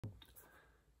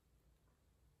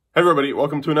Hey everybody,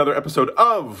 welcome to another episode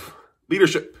of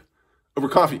Leadership Over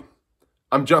Coffee.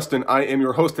 I'm Justin, I am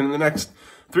your host, and in the next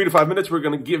 3 to 5 minutes, we're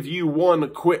going to give you one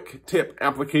quick tip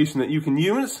application that you can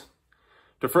use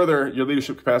to further your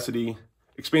leadership capacity,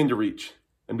 expand your reach,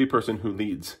 and be a person who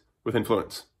leads with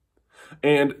influence.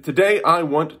 And today I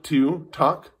want to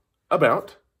talk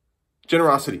about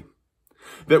generosity.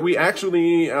 That we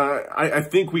actually, I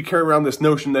think we carry around this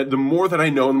notion that the more that I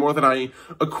know, the more that I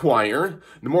acquire,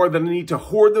 the more that I need to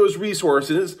hoard those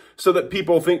resources so that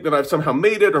people think that I've somehow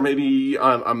made it, or maybe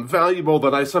I'm valuable,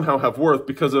 that I somehow have worth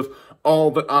because of all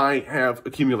that I have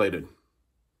accumulated.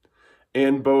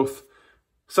 And both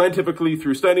scientifically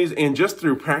through studies and just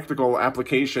through practical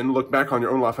application, look back on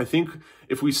your own life, I think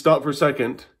if we stop for a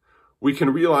second, we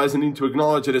can realize and need to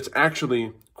acknowledge that it's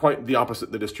actually quite the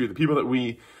opposite that is true. The people that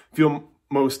we feel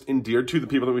most endeared to, the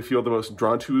people that we feel the most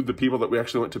drawn to, the people that we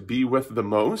actually want to be with the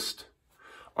most,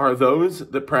 are those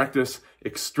that practice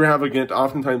extravagant,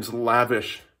 oftentimes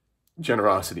lavish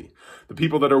generosity. The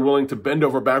people that are willing to bend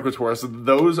over backwards for us,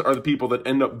 those are the people that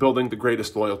end up building the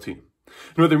greatest loyalty.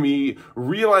 And whether we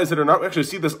realize it or not, we actually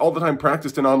see this all the time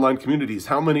practiced in online communities.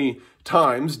 How many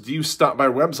times do you stop by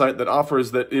a website that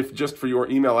offers that if just for your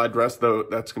email address, though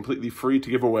that's completely free to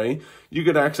give away, you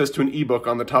get access to an ebook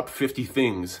on the top 50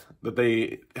 things that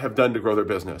they have done to grow their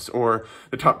business, or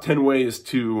the top 10 ways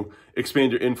to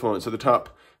expand your influence, or the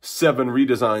top 7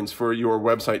 redesigns for your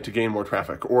website to gain more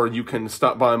traffic. Or you can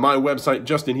stop by my website,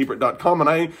 justinhebert.com, and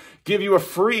I give you a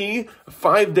free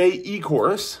 5-day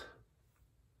e-course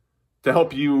to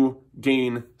help you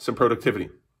gain some productivity.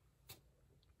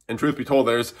 And truth be told,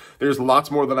 there's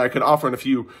lots more that I could offer. And if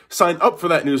you sign up for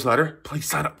that newsletter, please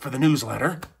sign up for the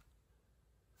newsletter.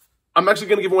 I'm actually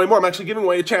going to give away more. I'm actually giving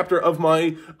away a chapter of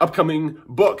my upcoming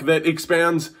book that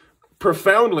expands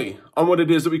profoundly on what it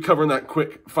is that we cover in that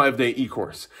quick 5-day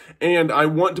e-course. And I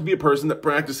want to be a person that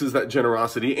practices that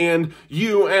generosity. And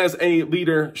you as a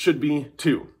leader should be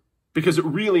too. Because it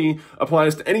really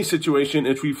applies to any situation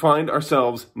if we find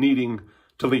ourselves needing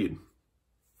to lead.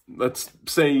 Let's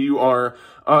say you are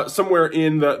somewhere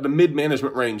in the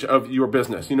mid-management range of your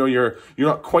business. You know, you're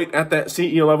not quite at that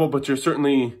CEO level, but you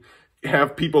certainly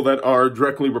have people that are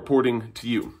directly reporting to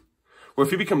you. Well,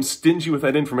 if you become stingy with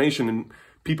that information and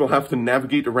people have to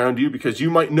navigate around you because you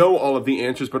might know all of the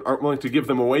answers but aren't willing to give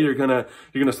them away, you're gonna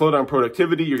slow down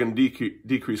productivity, you're gonna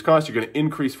decrease costs, you're gonna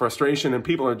increase frustration, and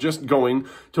people are just going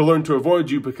to learn to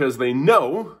avoid you because they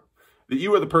know that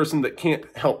you are the person that can't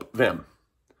help them.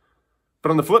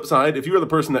 But on the flip side, if you are the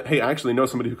person that, hey, I actually know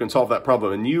somebody who can solve that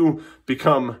problem, and you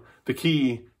become the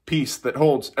key piece that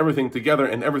holds everything together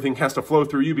and everything has to flow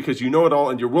through you because you know it all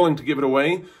and you're willing to give it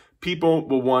away, people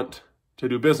will want to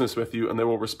do business with you and they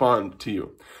will respond to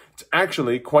you. It's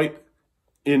actually quite,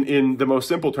 in the most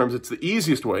simple terms, it's the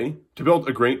easiest way to build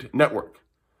a great network.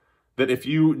 That if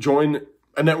you join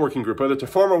a networking group, whether it's a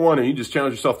Former One or you just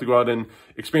challenge yourself to go out and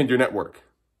expand your network,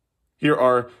 here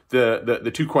are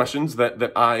the 2 questions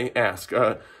that I ask.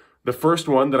 The first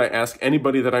one that I ask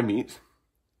anybody that I meet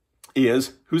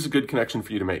is, who's a good connection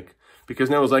for you to make? Because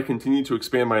now as I continue to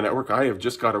expand my network, I have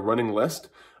just got a running list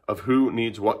of who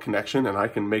needs what connection, and I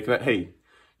can make that, hey,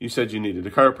 you said you needed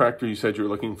a chiropractor, you said you were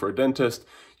looking for a dentist,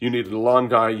 you needed a lawn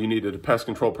guy, you needed a pest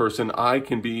control person. I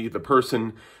can be the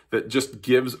person that just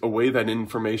gives away that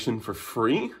information for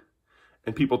free,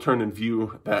 and people turn and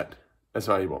view that as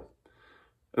valuable.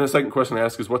 And the second question I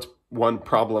ask is, what's one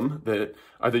problem that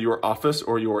either your office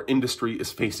or your industry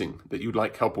is facing that you'd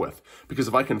like help with? Because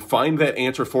if I can find that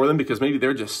answer for them, because maybe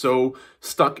they're just so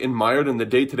stuck and mired in the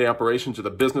day-to-day operations or the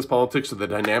business politics or the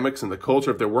dynamics and the culture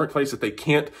of their workplace that they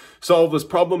can't solve this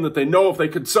problem that they know if they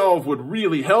could solve would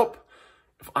really help.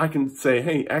 If I can say,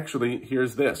 hey, actually,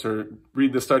 here's this, or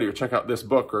read this study, or check out this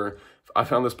book, or I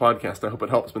found this podcast, I hope it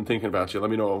helps, been thinking about you, let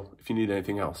me know if you need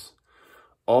anything else.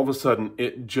 All of a sudden,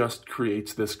 it just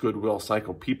creates this goodwill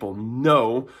cycle. People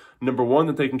know, number 1,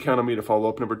 that they can count on me to follow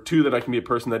up. Number 2, that I can be a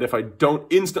person that if I don't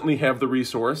instantly have the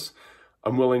resource,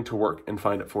 I'm willing to work and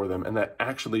find it for them. And that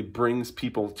actually brings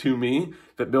people to me,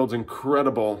 that builds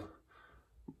incredible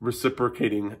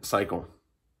reciprocating cycle.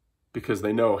 Because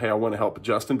they know, hey, I want to help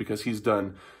Justin because he's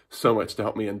done so much to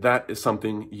help me. And that is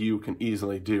something you can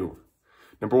easily do.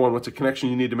 Number 1, what's a connection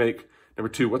you need to make? Number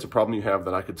 2, what's a problem you have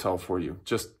that I could solve for you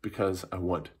just because I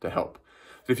want to help?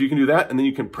 So if you can do that, and then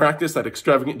you can practice that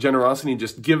extravagant generosity and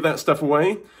just give that stuff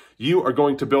away, you are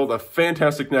going to build a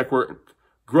fantastic network,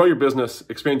 grow your business,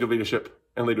 expand your leadership,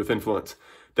 and lead with influence.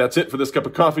 That's it for this cup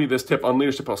of coffee, this tip on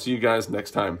leadership. I'll see you guys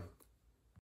next time.